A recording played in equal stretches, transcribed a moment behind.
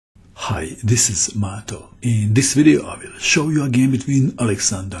Hi, this is Mato. In this video I will show you a game between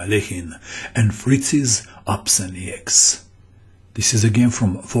Alekhine and Fricis Apsenieks. This is a game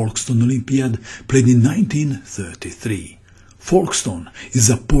from Folkestone Olympiad played in 1933. Folkestone is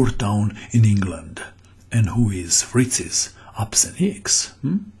a port town in England. And who is Fricis Apsenieks?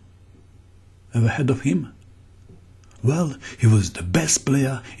 Ever heard of him? Well, he was the best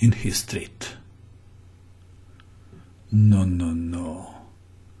player in his street. No.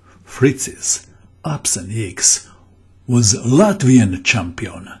 Fricis Apsenieks was Latvian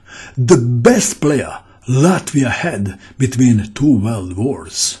champion, the best player Latvia had between two world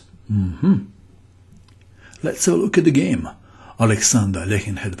wars. Let's have a look at the game.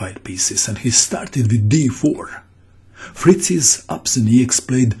 Alekhine had white pieces and he started with d4. Fricis Apsenieks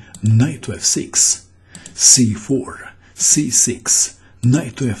played knight to f6, c4, c6,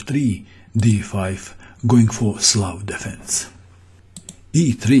 knight to f3, d5, going for Slav Defense.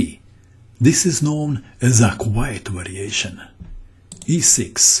 e3. This is known as a quiet variation.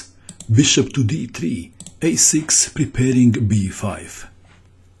 e6, bishop to d3, a6 preparing b5.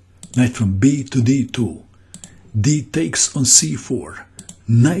 Knight from b to d2, d takes on c4,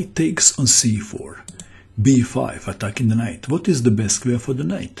 knight takes on c4, b5 attacking the knight. What is the best square for the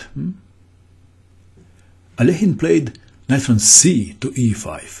knight? Alekhine played knight from c to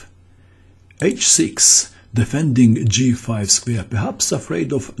e5, h6 defending g5 square, perhaps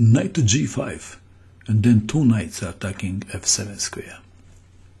afraid of knight to g5, and then two knights attacking f7 square.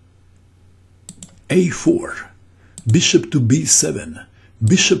 a4, bishop to b7,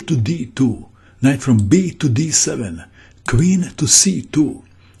 bishop to d2, knight from b to d7, queen to c2,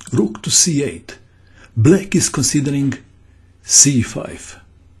 rook to c8. Black is considering c5.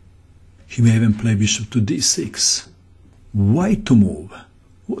 He may even play bishop to d6. White to move.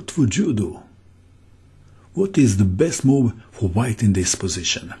 What would you do? What is the best move for white in this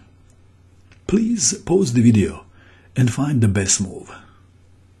position? Please pause the video and find the best move.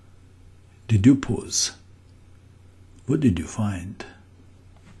 Did you pause? What did you find?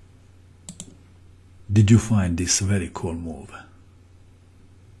 Did you find this very cool move?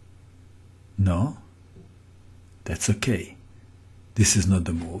 No? That's okay. This is not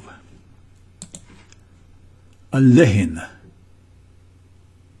the move. Alekhine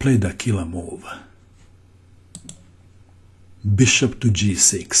played a killer move. Bishop to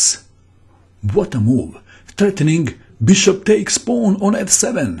g6. What a move! Threatening bishop takes pawn on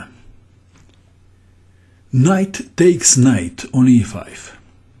f7. Knight takes knight on e5.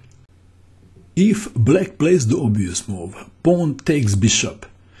 If black plays the obvious move, pawn takes bishop,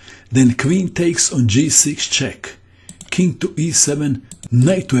 then queen takes on g6 check, king to e7,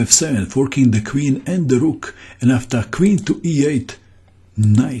 knight to f7 forking the queen and the rook, and after queen to e8,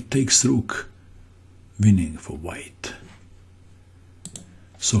 knight takes rook, winning for white.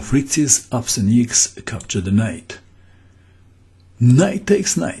 So Fricis Apsenieks captured the knight. Knight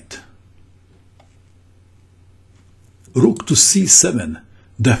takes knight. Rook to c7,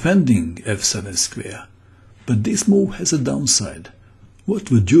 defending f7 square. But this move has a downside. What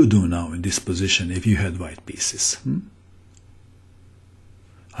would you do now in this position if you had white pieces?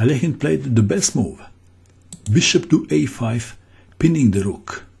 Alekhine played the best move. Bishop to a5, pinning the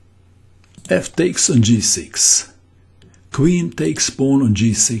rook. F takes on g6. Queen takes pawn on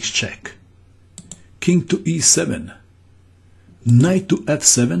g6 check. King to e7. Knight to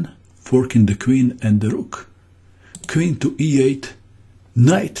f7, forking the queen and the rook. Queen to e8.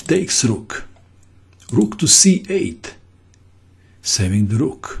 Knight takes rook. Rook to c8, saving the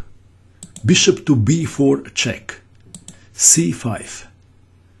rook. Bishop to b4 check. c5.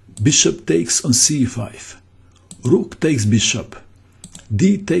 Bishop takes on c5. Rook takes bishop.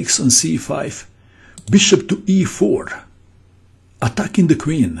 d takes on c5. Bishop to e4. Attacking the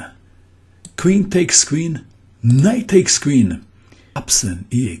queen. Queen takes queen. Knight takes queen.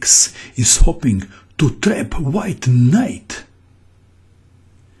 Apsenieks is hoping to trap white knight.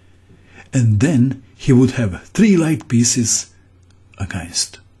 And then he would have three light pieces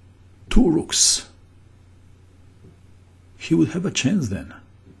against two rooks. He would have a chance then.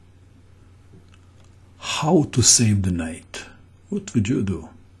 How to save the knight? What would you do?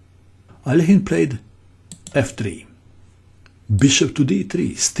 Alekhine played f3. Bishop to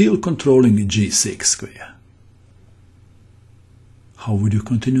d3, still controlling g6 square. How would you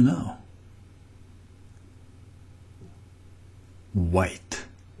continue now? White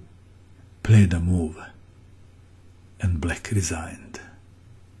played a move and black resigned.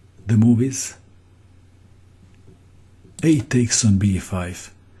 The move is a takes on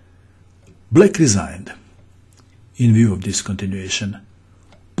b5. Black resigned. In view of this continuation,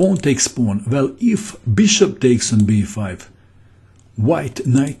 pawn takes pawn. Well, if bishop takes on b5, white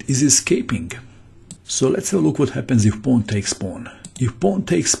knight is escaping. So let's have a look what happens if pawn takes pawn. If pawn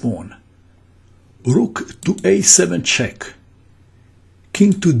takes pawn, rook to a7 check,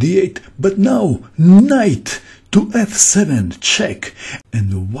 king to d8, but now knight to f7 check,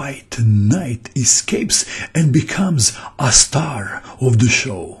 and the white knight escapes and becomes a star of the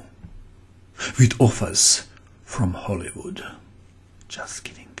show with offers from Hollywood. Just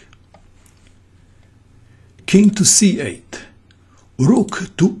kidding. King to c8,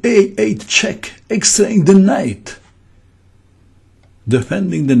 rook to a8 check, extraying the knight,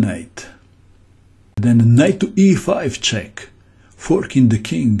 defending the knight. Then knight to e5 check, forking the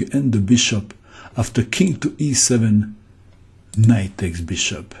king and the bishop. After king to e7, knight takes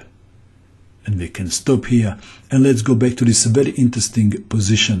bishop. And we can stop here and let's go back to this very interesting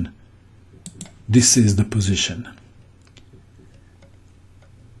position. This is the position.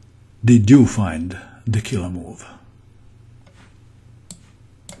 Did you find the killer move?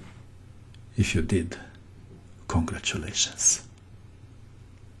 If you did, congratulations.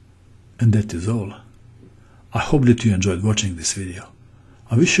 And that is all. I hope that you enjoyed watching this video.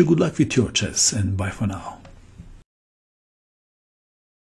 I wish you good luck with your chess, and bye for now.